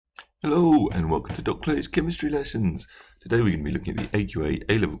Hello and welcome to Dr. Clay's Chemistry Lessons. Today we're going to be looking at the AQA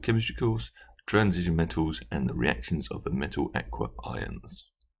A-Level Chemistry course, transition metals and the reactions of the Metal Aqua ions.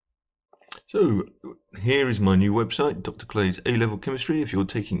 So here is my new website, Dr. Clay's A-Level Chemistry. If you're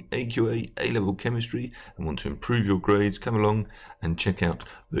taking AQA A-Level Chemistry and want to improve your grades, come along and check out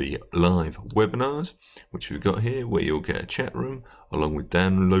the live webinars, which we've got here, where you'll get a chat room along with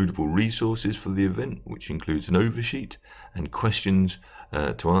downloadable resources for the event, which includes an oversheet and questions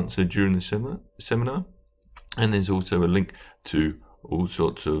to answer during the seminar. And there's also a link to all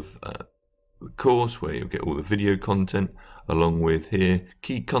sorts of the course where you'll get all the video content, along with here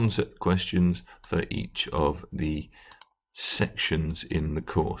key concept questions for each of the sections in the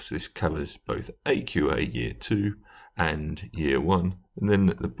course. This covers both AQA Year 2 and Year 1. And then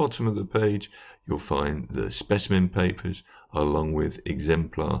at the bottom of the page you'll find the specimen papers along with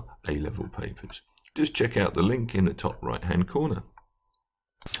exemplar A-level papers. Just check out the link in the top right hand corner.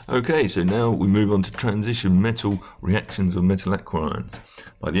 Okay, so now we move on to transition metal reactions of metal aqua ions.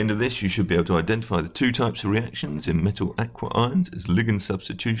 By the end of this, you should be able to identify the two types of reactions in metal aqua ions as ligand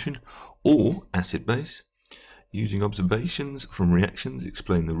substitution or acid-base. Using observations from reactions,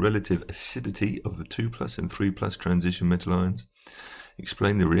 explain the relative acidity of the 2+ and 3+ transition metal ions.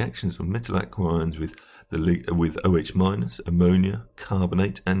 Explain the reactions of metal aqua ions with OH-, ammonia,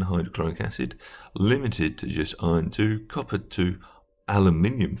 carbonate and hydrochloric acid, limited to just iron 2, copper 2,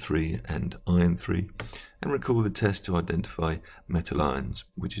 aluminium 3 and iron 3, and recall the test to identify metal ions,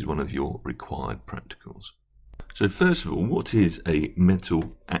 which is one of your required practicals. So first of all, what is a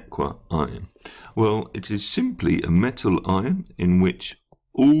metal aqua ion? Well, it is simply a metal ion in which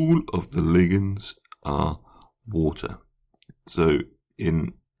all of the ligands are water. So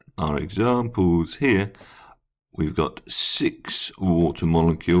in our examples here, we've got 6 water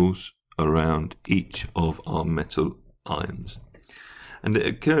molecules around each of our metal ions. And it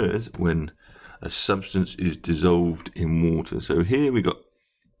occurs when a substance is dissolved in water. So here we got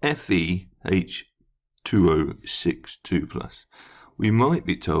FeH2O6 We might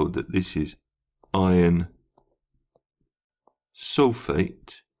be told that this is iron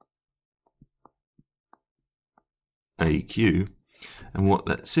sulfate, AQ. And what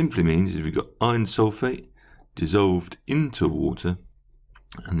that simply means is we've got iron sulfate dissolved into water,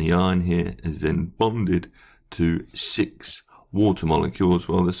 and the iron here is then bonded to 6 water molecules,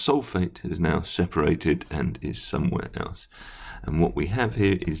 while the sulfate is now separated and is somewhere else. And what we have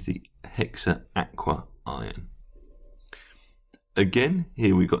here is the hexa aqua ion. Again,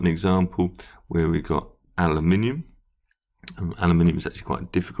 here we've got an example where we've got aluminium. Aluminium is actually quite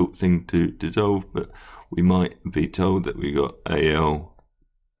a difficult thing to dissolve, but we might be told that we got Al2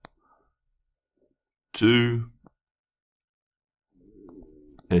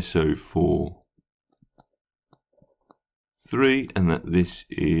 SO4 and that this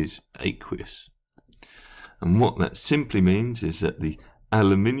is aqueous. And what that simply means is that the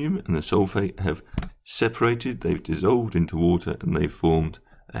aluminium and the sulfate have separated, they've dissolved into water, and they've formed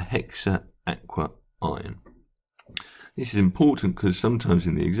a hexa aqua ion. This is important because sometimes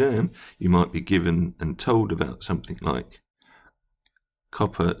in the exam you might be given and told about something like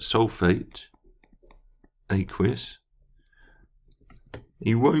copper sulfate aqueous.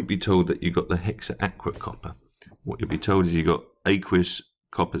 You won't be told that you got the hexa aqua copper. What you'll be told is you got aqueous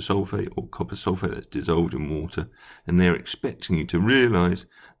copper sulfate or copper sulfate that's dissolved in water, and they're expecting you to realize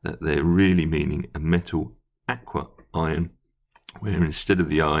that they're really meaning a metal aqua ion, where instead of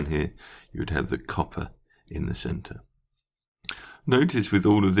the iron here you would have the copper in the center. Notice with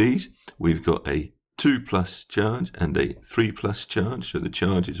all of these we've got a 2+ charge and a 3+ charge, so the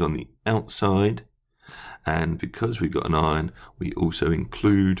charge is on the outside, and because we've got an iron we also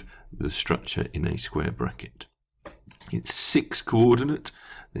include the structure in a square bracket. It's 6 coordinate,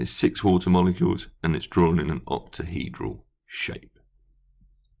 there's 6 water molecules, and it's drawn in an octahedral shape.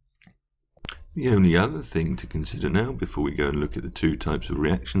 The only other thing to consider now, before we go and look at the two types of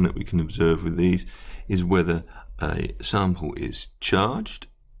reaction that we can observe with these, is whether a sample is charged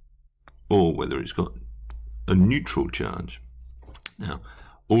or whether it's got a neutral charge. Now,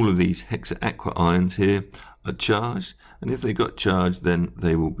 all of these hexa aqua ions here are charged, and if they got charged, then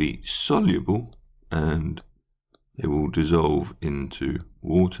they will be soluble and they will dissolve into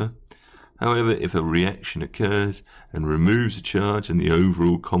water. However, if a reaction occurs and removes a charge and the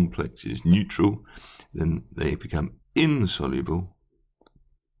overall complex is neutral, then they become insoluble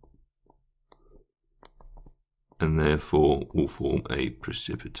and therefore will form a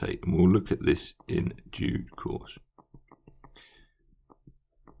precipitate. And we'll look at this in due course.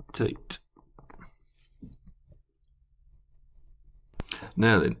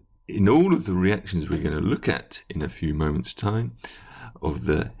 Now then, in all of the reactions we're going to look at in a few moments' time, of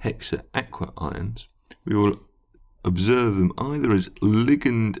the Hexa Aqua ions, we will observe them either as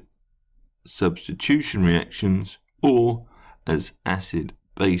ligand substitution reactions or as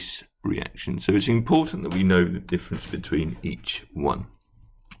acid-base reactions. So it's important that we know the difference between each one.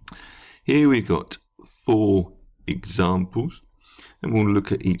 Here we've got 4 examples, and we'll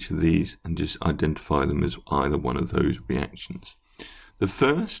look at each of these and just identify them as either one of those reactions. The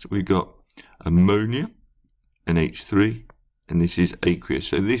first, we've got ammonia, NH3, and this is aqueous.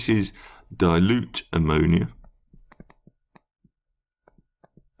 So this is dilute ammonia.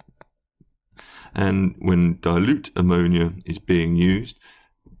 And when dilute ammonia is being used,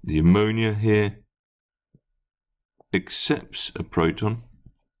 the ammonia here accepts a proton.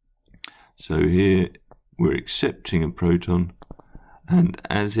 So here we're accepting a proton, and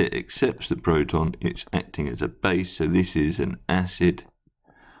as it accepts the proton, it's acting as a base. So this is an acid-base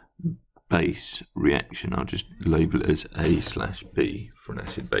reaction. I'll just label it as A/B for an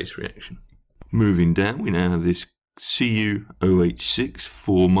acid-base reaction. Moving down, we now have this CuOH6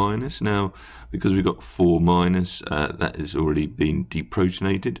 4-. Now, because we've got 4-, that has already been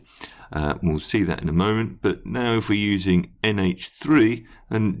deprotonated. We'll see that in a moment. But now if we're using NH3,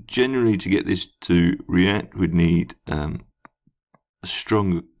 and generally to get this to react, we'd need a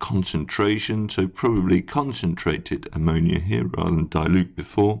stronger concentration. So probably concentrated ammonia here rather than dilute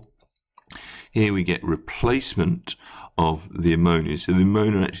before. Here we get replacement of the ammonia. So the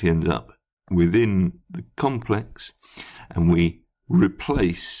ammonia actually ends up within the complex, and we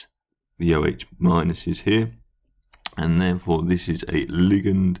replace the OH- here, and therefore this is a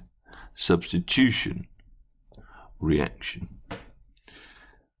ligand substitution reaction.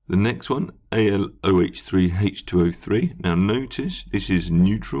 The next one, AlOH3 H2O3. Now notice this is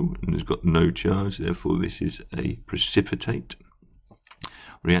neutral and has got no charge, therefore this is a precipitate.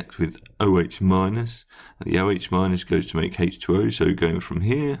 Reacts with OH-, and the OH- goes to make H2O, so going from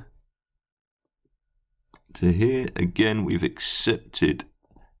here to here, again we've accepted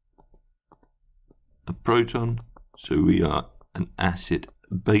a proton, so we are an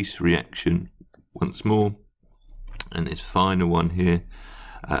acid-base reaction once more. And this final one here,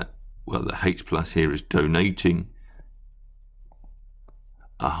 well, the H+ here is donating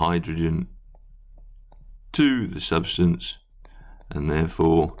a hydrogen to the substance, and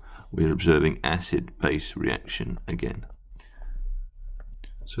therefore we're observing acid-base reaction again.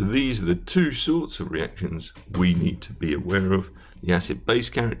 So these are the 2 sorts of reactions we need to be aware of: the acid-base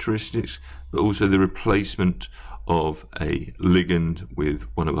characteristics, but also the replacement of a ligand with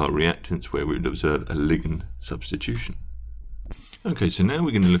one of our reactants, where we would observe a ligand substitution. Okay, so now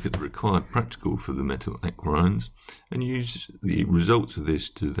we're going to look at the required practical for the metal aqua ions and use the results of this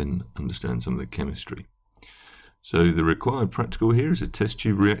to then understand some of the chemistry. So the required practical here is a test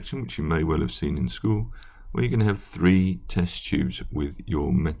tube reaction, which you may well have seen in school, where you're going to have 3 test tubes with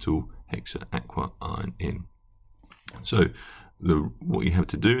your metal Hexa Aqua ion in. So what you have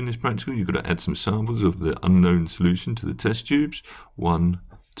to do in this practical, you've got to add some samples of the unknown solution to the test tubes, 1,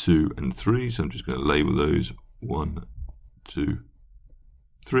 2, and 3. So I'm just going to label those 1, 2,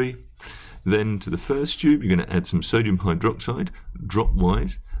 3. Then to the first tube, you're going to add some sodium hydroxide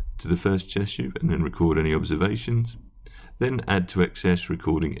dropwise to the first test tube, and then record any observations. Then add to excess,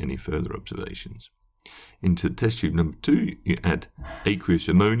 recording any further observations. Into test tube number 2, you add aqueous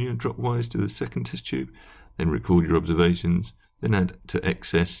ammonia dropwise to the second test tube, then record your observations, then add to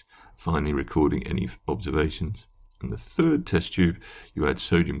excess, finally recording any observations. In the third test tube, you add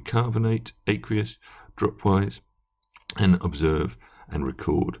sodium carbonate aqueous dropwise, and observe and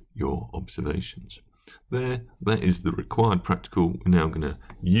record your observations. There, that is the required practical. We're now going to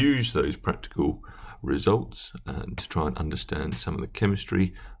use those practical results to try and understand some of the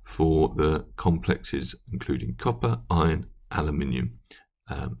chemistry for the complexes, including copper, iron, aluminium,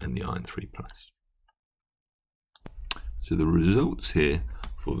 and the iron 3+. So the results here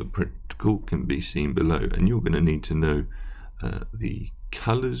for the practical can be seen below, and you're going to need to know the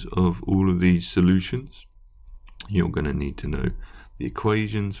colours of all of these solutions. You're going to need to know the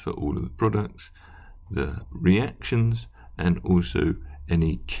equations for all of the products, the reactions, and also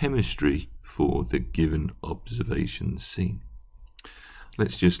any chemistry for the given observations seen.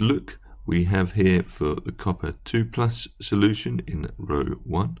 Let's just look. We have here for the copper 2+ solution in row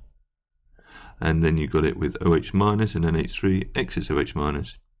 1, and then you've got it with OH- and NH3, excess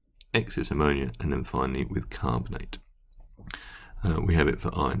OH-, excess ammonia, and then finally with carbonate. We have it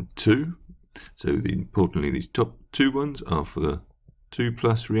for iron 2. So importantly, these top 2 ones are for the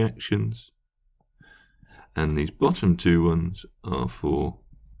 2+ reactions, and these bottom 2 ones are for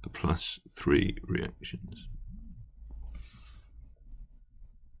the +3 reactions.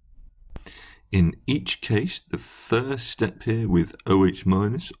 in each case, the first step here with OH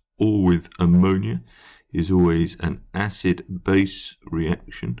minus or with ammonia is always an acid-base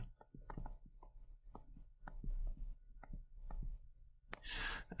reaction.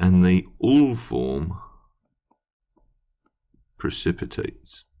 And they all form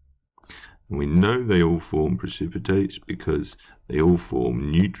precipitates. And we know they all form precipitates because they all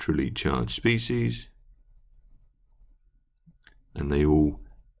form neutrally charged species, and they all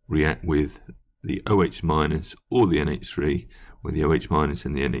react with the OH minus or the NH3, where the OH minus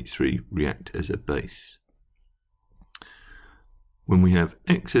and the NH3 react as a base. When we have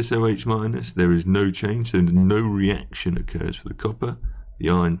excess OH minus, there is no change, so no reaction occurs for the copper, the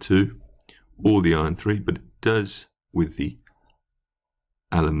iron 2, or the iron 3, but it does with the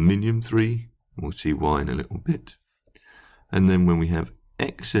aluminium 3. We'll see why in a little bit. And then when we have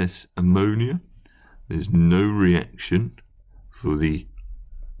excess ammonia, there's no reaction for the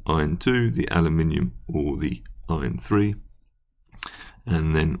iron 2, the aluminium, or the iron 3.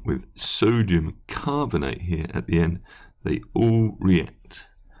 And then with sodium carbonate here at the end, they all react.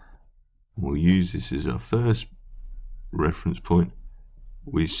 We'll use this as our first reference point.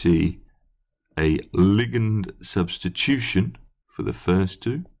 We see a ligand substitution for the first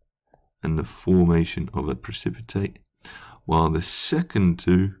two and the formation of a precipitate, while the second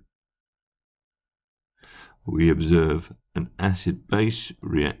two we observe an acid-base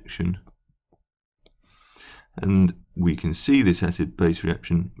reaction, and we can see this acid-base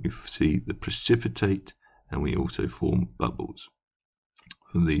reaction. We see the precipitate, and we also form bubbles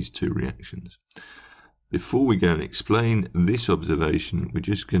from these two reactions. Before we go and explain this observation, we're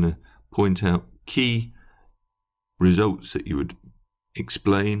just going to point out key results that you would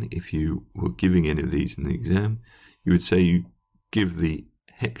explain if you were giving any of these in the exam. You would say you give the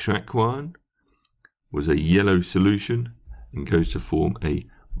hexaquine was a yellow solution and goes to form a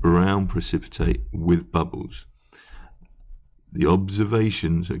brown precipitate with bubbles. The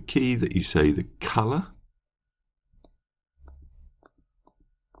observations are key that you say the colour,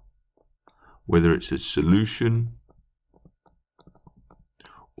 whether it's a solution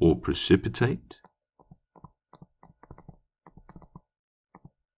or precipitate,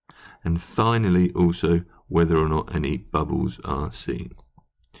 and finally also whether or not any bubbles are seen.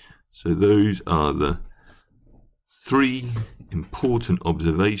 So those are the three important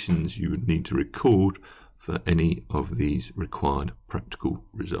observations you would need to record for any of these required practical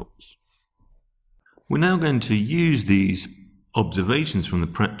results. We're now going to use these observations from the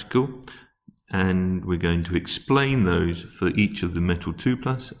practical, and we're going to explain those for each of the metal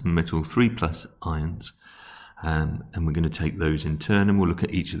 2+ and metal 3+ ions, and we're going to take those in turn and we'll look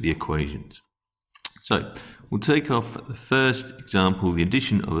at each of the equations. So we'll take off the first example, the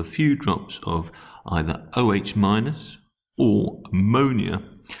addition of a few drops of either OH minus or ammonia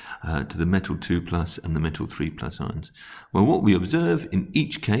to the metal 2+ and the metal 3+ ions. Well, what we observe in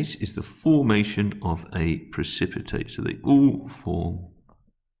each case is the formation of a precipitate. So they all form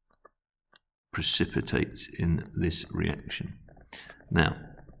precipitates in this reaction. Now,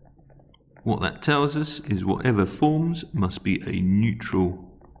 what that tells us is whatever forms must be a neutral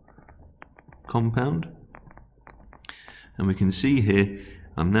compound. And we can see here,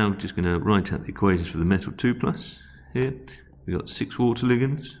 I'm now just going to write out the equations for the metal 2+ here. We've got 6 water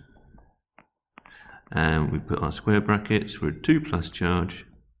ligands, and we put our square brackets for a 2+ charge,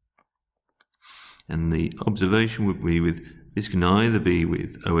 and the observation would be with this can either be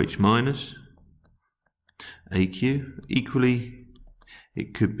with OH minus, AQ, equally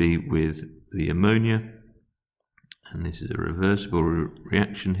it could be with the ammonia, and this is a reversible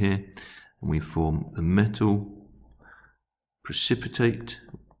reaction here, and we form the metal precipitate,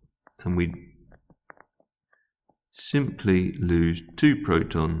 and we simply lose 2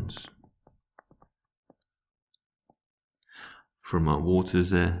 protons from our waters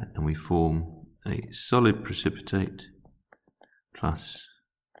there, and we form a solid precipitate plus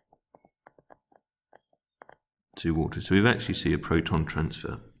 2 water. So we've actually see a proton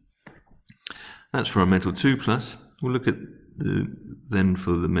transfer. That's for our metal 2+. We'll look at then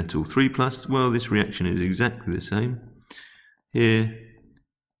for the metal 3+. Well, this reaction is exactly the same. Here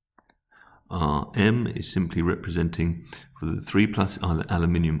our M is simply representing for the 3+, either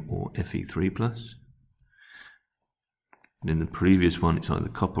aluminium or Fe3+. And in the previous one, it's either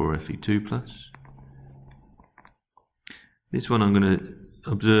copper or Fe2+. This one I'm going to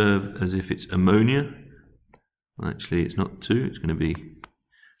observe as if it's ammonia. Actually, it's not 2, it's going to be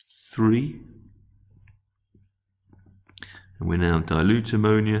 3. And we now dilute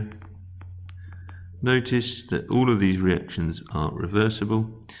ammonia. Notice that all of these reactions are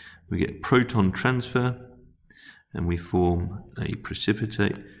reversible. We get proton transfer, and we form a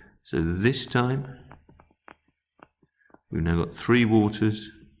precipitate. So this time we've now got 3 waters,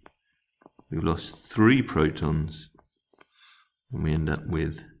 we've lost 3 protons, and we end up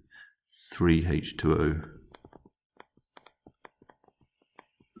with 3 H2O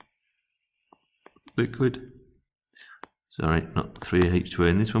liquid. Sorry, not 3 H2O.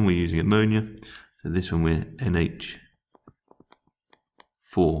 In this one we're using ammonia, so this one we're NH4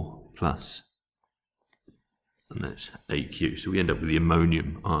 plus, and that's AQ. So we end up with the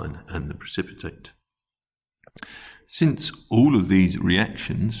ammonium ion and the precipitate. Since all of these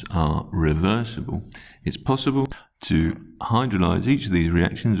reactions are reversible, it's possible to hydrolyze each of these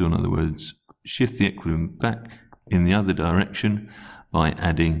reactions, or in other words, shift the equilibrium back in the other direction by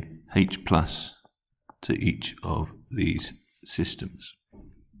adding H plus to each of these systems.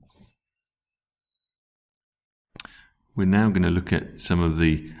 We're now going to look at some of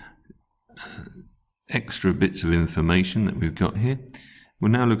the extra bits of information that we've got here.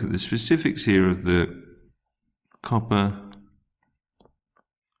 We'll now look at the specifics here of the copper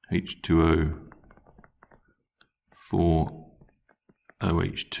H2O 4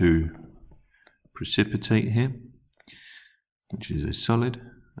 OH2 precipitate here, which is a solid,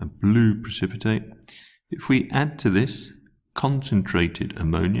 a blue precipitate. If we add to this concentrated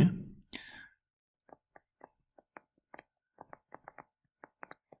ammonia,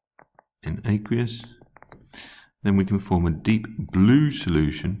 in aqueous, then we can form a deep blue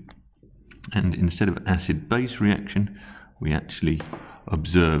solution, and instead of acid-base reaction, we actually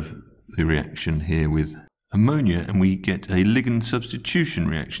observe the reaction here with ammonia, and we get a ligand substitution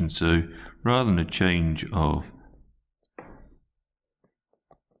reaction. So rather than a change of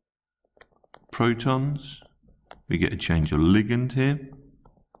protons, we get a change of ligand here.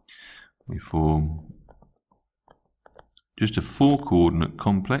 We form just a 4-coordinate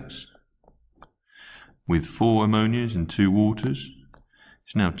complex with 4 ammonias and 2 waters.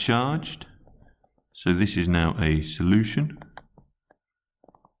 It's now charged, so this is now a solution.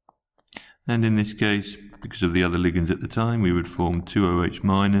 And in this case, because of the other ligands at the time, we would form 2OH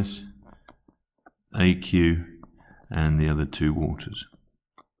minus, AQ, and the other 2 waters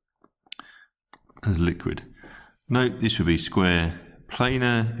as liquid. Note this will be square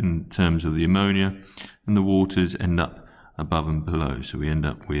planar in terms of the ammonia, and the waters end up above and below. So we end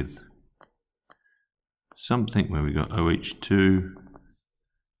up with something where we got OH2,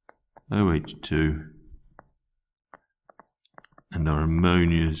 OH2, and our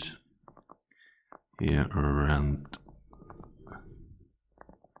ammonias here are around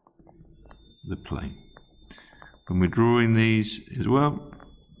the plane. When we're drawing these as well,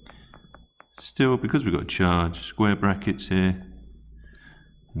 still, because we've got a charge, square brackets here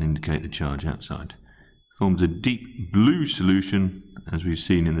and indicate the charge outside. Forms a deep blue solution, as we've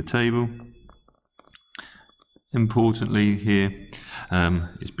seen in the table. Importantly here,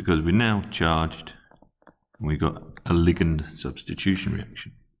 it's because we're now charged and we've got a ligand substitution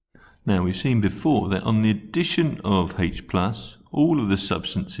reaction. Now, we've seen before that on the addition of H+, all of the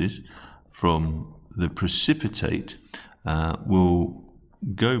substances from the precipitate will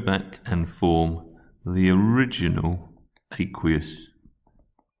go back and form the original aqueous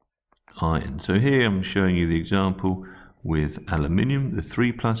ion. So here I'm showing you the example with aluminium, the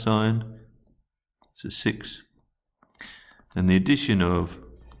 3+ ion, it's a 6, and the addition of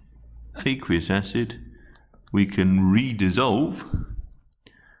aqueous acid, we can redissolve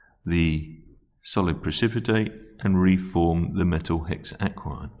the solid precipitate and reform the metal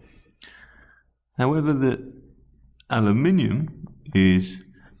hexaquine. However, the aluminium is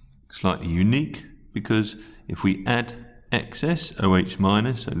slightly unique, because if we add excess OH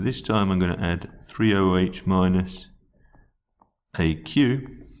minus, so this time I'm going to add 3OH minus AQ,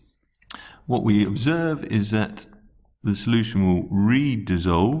 what we observe is that the solution will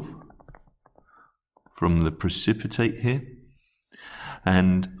redissolve from the precipitate here,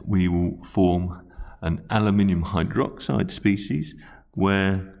 and we will form an aluminium hydroxide species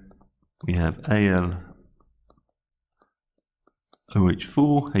where we have Al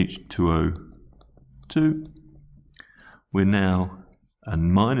OH4 H2O2. We're now a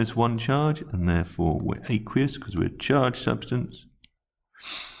 -1 charge, and therefore we're aqueous because we're a charged substance,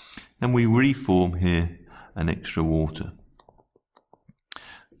 and we reform here an extra water.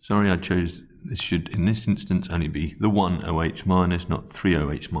 Sorry, I chose, this should in this instance only be the 1 OH minus, not 3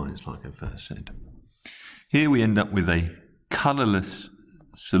 OH minus like I first said. Here we end up with a colourless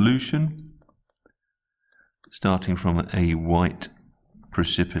solution starting from a white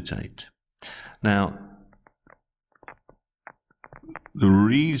precipitate. Now, the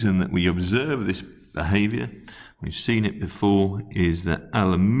reason that we observe this behaviour, we've seen it before, is that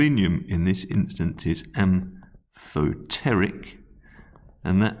aluminium in this instance is amphoteric,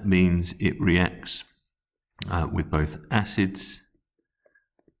 and that means it reacts with both acids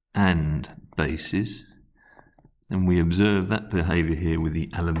and bases, and we observe that behavior here with the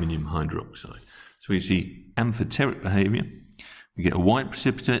aluminium hydroxide. So we see amphoteric behavior. We get a white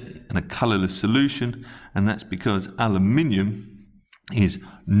precipitate and a colorless solution, and that's because aluminium is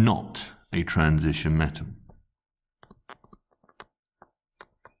not a transition metal.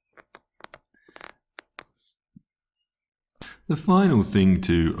 The final thing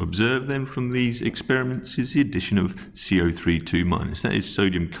to observe then from these experiments is the addition of CO32-, that is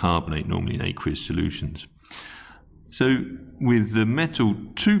sodium carbonate, normally in aqueous solutions. So with the metal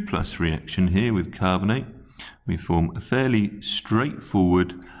 2+ reaction here with carbonate, we form a fairly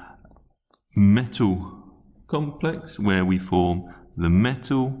straightforward metal complex where we form the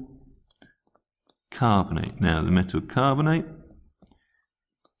metal carbonate. Now the metal carbonate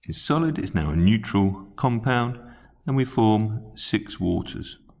is solid, it's now a neutral compound, and we form 6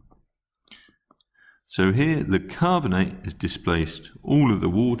 waters. So here the carbonate has displaced all of the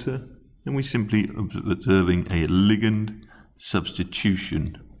water, and we simply observing a ligand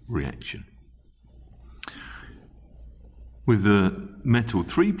substitution reaction. With the metal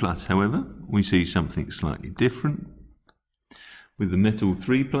 3+, however, we see something slightly different. With the metal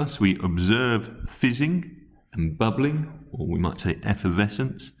 3+, we observe fizzing and bubbling, or we might say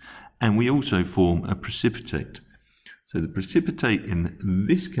effervescence, and we also form a precipitate. So the precipitate in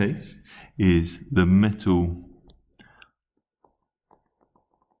this case is the metal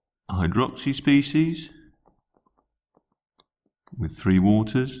hydroxy species with 3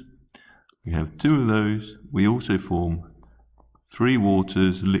 waters. We have 2 of those. We also form 3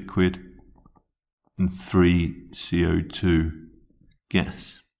 waters liquid and 3 CO2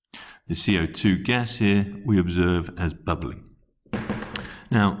 gas. The CO2 gas here we observe as bubbling.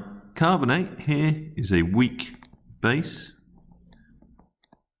 Now carbonate here is a weak base,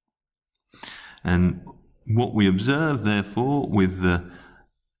 and what we observe therefore with the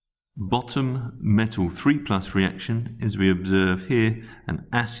bottom metal 3+ reaction is we observe here an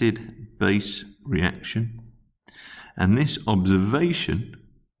acid-base reaction, and this observation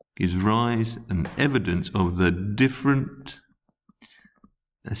gives rise and evidence of the different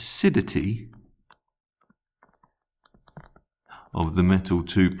acidity of the metal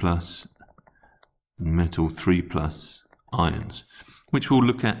 2+ and metal 3+ ions, which we'll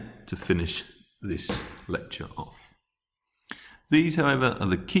look at to finish this lecture off. These, however, are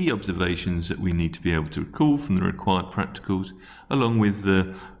the key observations that we need to be able to recall from the required practicals, along with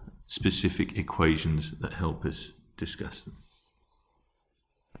the specific equations that help us discuss them.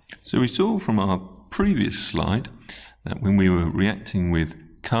 So we saw from our previous slide that when we were reacting with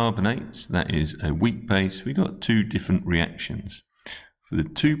carbonates, that is a weak base, we got 2 different reactions. For the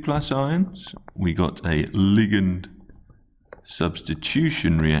 2+ ions, we got a ligand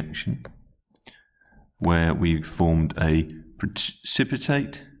substitution reaction where we formed a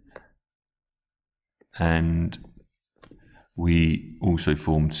precipitate, and we also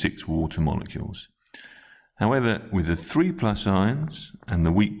formed 6 water molecules. However, with the 3+ ions and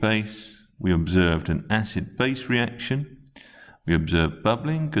the weak base, we observed an acid-base reaction. We observed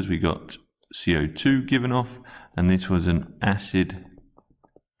bubbling because we got CO2 given off, and this was an acid-base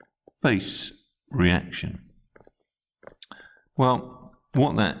reaction. Well,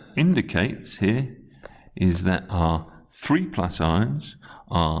 what that indicates here is that our 3+ ions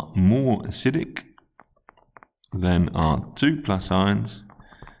are more acidic than our 2+ ions,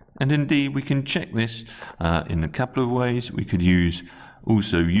 and indeed we can check this in a couple of ways. We could use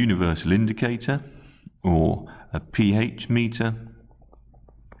also universal indicator, or a pH meter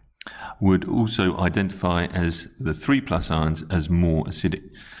would also identify as the 3+ ions as more acidic.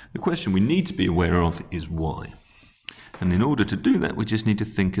 The question we need to be aware of is why. And in order to do that, we just need to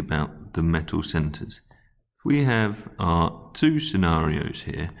think about the metal centers. We have our 2 scenarios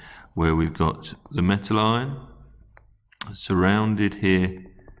here where we've got the metal ion surrounded here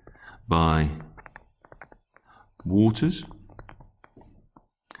by waters,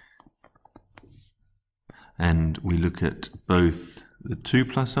 and we look at both the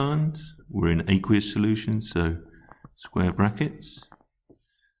 2+ ions, we're in aqueous solution, so square brackets,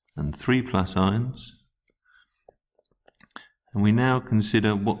 and 3+ ions, and we now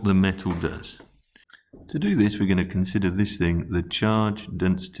consider what the metal does. To do this, we're going to consider this thing, the charge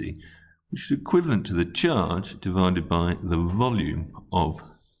density, which is equivalent to the charge divided by the volume of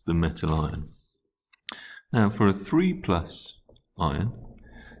the metal ion. Now for a 3+ ion,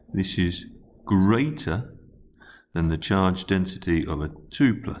 this is greater than the charge density of a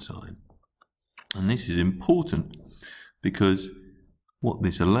 2+ ion. And this is important because what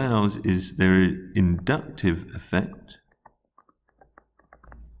this allows is their inductive effect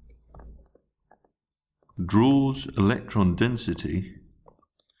draws electron density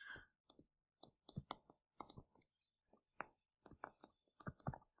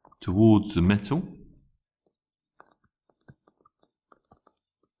towards the metal,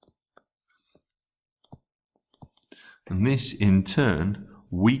 and this in turn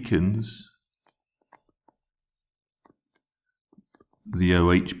weakens the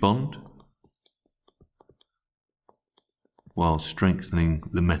OH bond while strengthening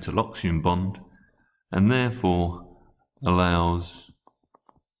the metal oxygen bond, and therefore allows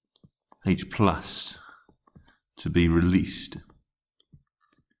H plus to be released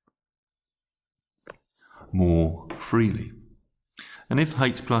more freely. And if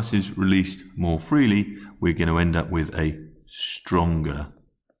H plus is released more freely, we're going to end up with a stronger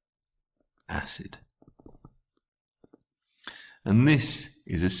acid. And this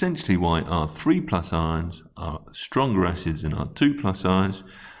is essentially why our 3 plus ions are stronger acids than our 2 plus ions,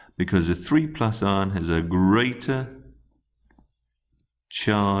 because the 3 plus ion has a greater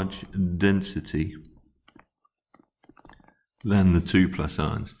charge density than the 2 plus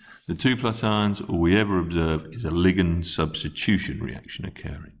ions. The 2 plus ions, all we ever observe is a ligand substitution reaction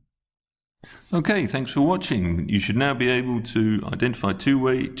occurring. Okay, thanks for watching. You should now be able to identify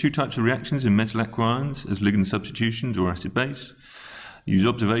two types of reactions in metal aqua ions as ligand substitutions or acid base. Use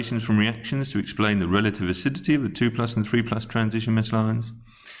observations from reactions to explain the relative acidity of the 2 plus and 3 plus transition metal ions.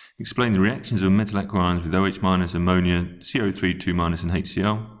 Explain the reactions of metal aqua ions with OH minus, ammonia, CO32 minus and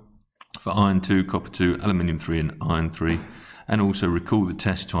HCl for iron 2, copper 2, aluminium 3 and iron 3, and also recall the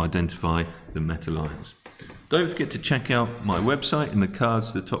test to identify the metal ions. Don't forget to check out my website in the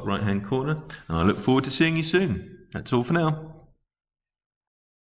cards to the top right hand corner, and I look forward to seeing you soon. That's all for now.